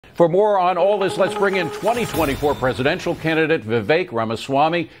For more on all this, let's bring in 2024 presidential candidate Vivek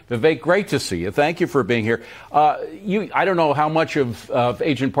Ramaswamy. Vivek, great to see you. Thank you for being here. I don't know how much of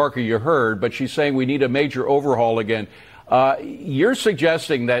Agent Parker you heard, but she's saying we need a major overhaul again. You're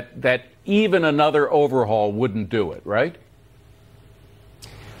suggesting that even another overhaul wouldn't do it, right?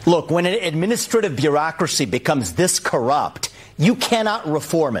 Look, when an administrative bureaucracy becomes this corrupt, you cannot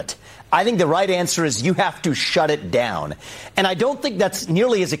reform it. I think the right answer is you have to shut it down. And I don't think that's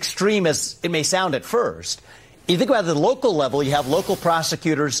nearly as extreme as it may sound at first. You think about the local level, you have local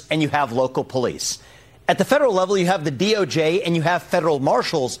prosecutors and you have local police. At the federal level, you have the DOJ and you have federal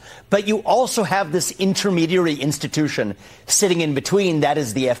marshals, but you also have this intermediary institution sitting in between, that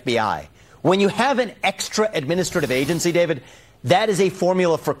is the FBI. When you have an extra administrative agency, David, that is a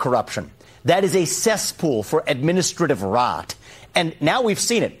formula for corruption. That is a cesspool for administrative rot. And now we've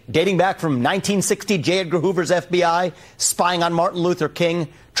seen it, dating back from 1960, J. Edgar Hoover's FBI, spying on Martin Luther King,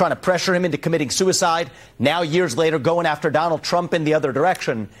 trying to pressure him into committing suicide. Now, years later, going after Donald Trump in the other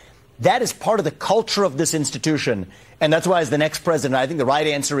direction. That is part of the culture of this institution. And that's why, as the next president, I think the right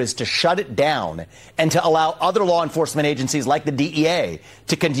answer is to shut it down and to allow other law enforcement agencies like the DEA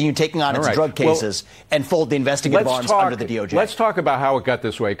to continue taking on its drug cases and fold the investigative arms under the DOJ. Let's talk about how it got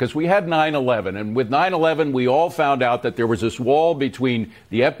this way, because we had 9/11. And with 9/11, we all found out that there was this wall between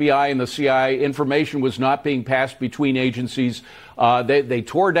the FBI and the CIA. Information was not being passed between agencies. They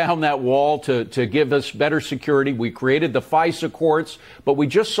tore down that wall to give us better security. We created the FISA courts, but we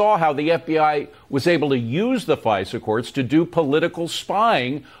just saw how the FBI was able to use the FISA courts to do political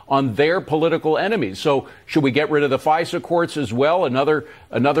spying on their political enemies. So should we get rid of the FISA courts as well,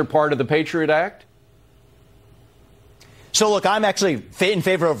 another part of the Patriot Act? So, look, I'm actually in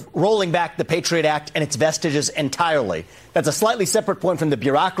favor of rolling back the Patriot Act and its vestiges entirely. That's a slightly separate point from the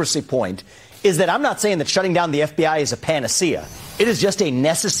bureaucracy point, is that I'm not saying that shutting down the FBI is a panacea. It is just a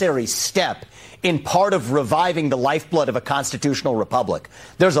necessary step in part of reviving the lifeblood of a constitutional republic.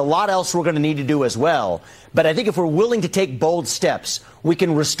 There's a lot else we're going to need to do as well. But I think if we're willing to take bold steps, we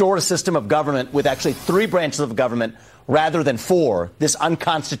can restore a system of government with actually 3 branches of government rather than 4, this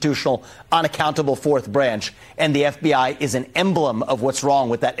unconstitutional, unaccountable 4th branch. And the FBI is an emblem of what's wrong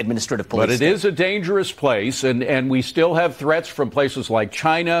with that administrative police. But it is a dangerous place, and we still have threats from places like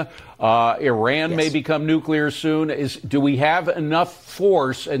China. Iran may become nuclear soon. Do we have enough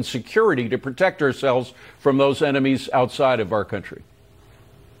force and security to protect ourselves from those enemies outside of our country?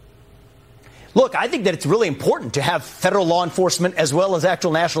 Look, I think that it's really important to have federal law enforcement as well as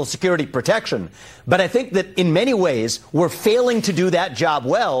actual national security protection. But I think that in many ways, we're failing to do that job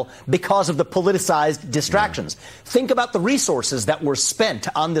well because of the politicized distractions. Think about the resources that were spent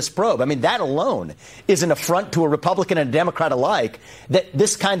on this probe. I mean, that alone is an affront to a Republican and a Democrat alike, that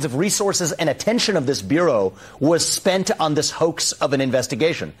this kinds of resources and attention of this bureau was spent on this hoax of an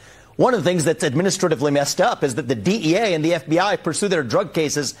investigation. One of the things that's administratively messed up is that the DEA and the FBI pursue their drug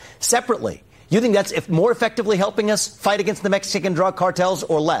cases separately. You think that's more effectively helping us fight against the Mexican drug cartels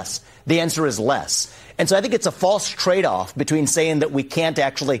or less? The answer is less. And so I think it's a false trade-off between saying that we can't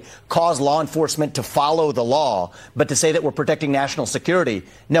actually cause law enforcement to follow the law, but to say that we're protecting national security.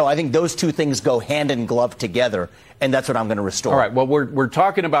 No, I think those two things go hand in glove together, and that's what I'm going to restore. All right. Well, we're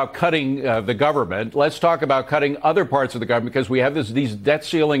talking about cutting the government. Let's talk about cutting other parts of the government, because we have these debt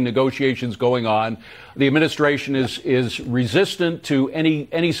ceiling negotiations going on. The administration is resistant to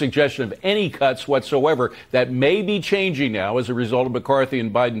any suggestion of any cuts whatsoever. That may be changing now as a result of McCarthy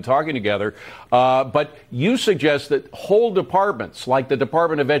and Biden talking together. But you suggest that whole departments, like the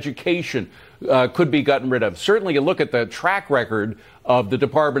Department of Education, could be gotten rid of. Certainly, you look at the track record of the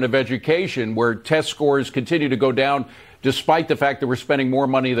Department of Education, where test scores continue to go down despite the fact that we're spending more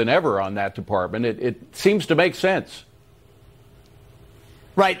money than ever on that department. It seems to make sense.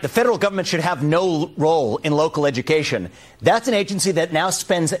 Right. The federal government should have no role in local education. That's an agency that now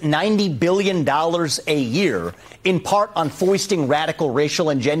spends $90 billion a year, in part on foisting radical racial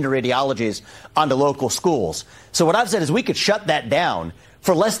and gender ideologies onto local schools. So what I've said is we could shut that down.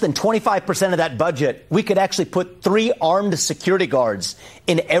 For less than 25% of that budget, we could actually put 3 armed security guards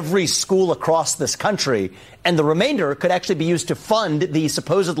in every school across this country, and the remainder could actually be used to fund the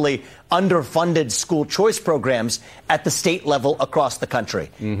supposedly underfunded school choice programs at the state level across the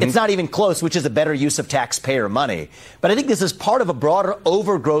country. It's not even close, which is a better use of taxpayer money. But I think this is part of a broader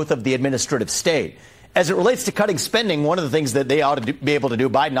overgrowth of the administrative state. As it relates to cutting spending, one of the things that they ought to be able to do,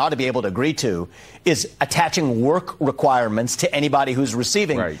 Biden ought to be able to agree to, is attaching work requirements to anybody who's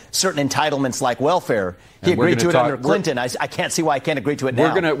receiving certain entitlements like welfare. He agreed to it under Clinton. I can't see why I can't agree to it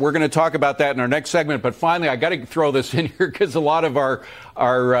now. We're going to talk about that in our next segment. But finally, I got to throw this in here because a lot of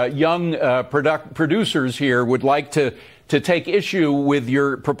our young producers here would like to to take issue with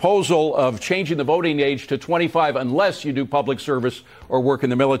your proposal of changing the voting age to 25 unless you do public service or work in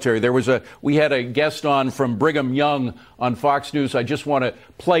the military. We had a guest on from Brigham Young on Fox News. I just want to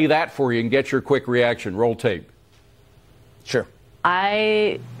play that for you and get your quick reaction. Roll tape. Sure.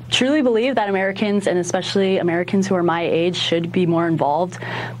 I truly believe that Americans, and especially Americans who are my age, should be more involved.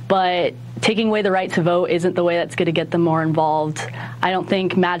 But taking away the right to vote isn't the way that's going to get them more involved. I don't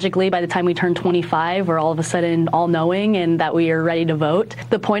think magically by the time we turn 25, we're all of a sudden all-knowing and that we are ready to vote.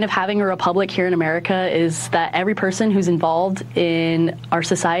 The point of having a republic here in America is that every person who's involved in our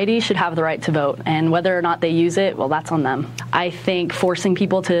society should have the right to vote. And whether or not they use it, well, that's on them. I think forcing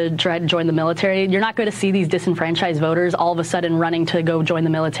people to try to join the military, you're not going to see these disenfranchised voters all of a sudden running to go join the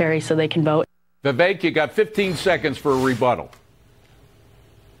military so they can vote. Vivek, you got 15 seconds for a rebuttal.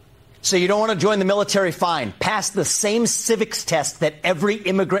 So you don't want to join the military? Fine. Pass the same civics test that every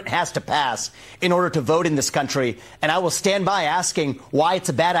immigrant has to pass in order to vote in this country. And I will stand by asking why it's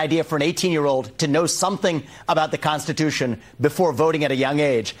a bad idea for an 18-year-old to know something about the Constitution before voting at a young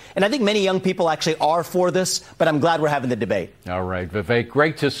age. And I think many young people actually are for this, but I'm glad we're having the debate. All right, Vivek,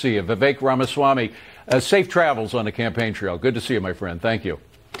 great to see you. Vivek Ramaswamy, safe travels on the campaign trail. Good to see you, my friend. Thank you.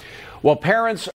 Well, parents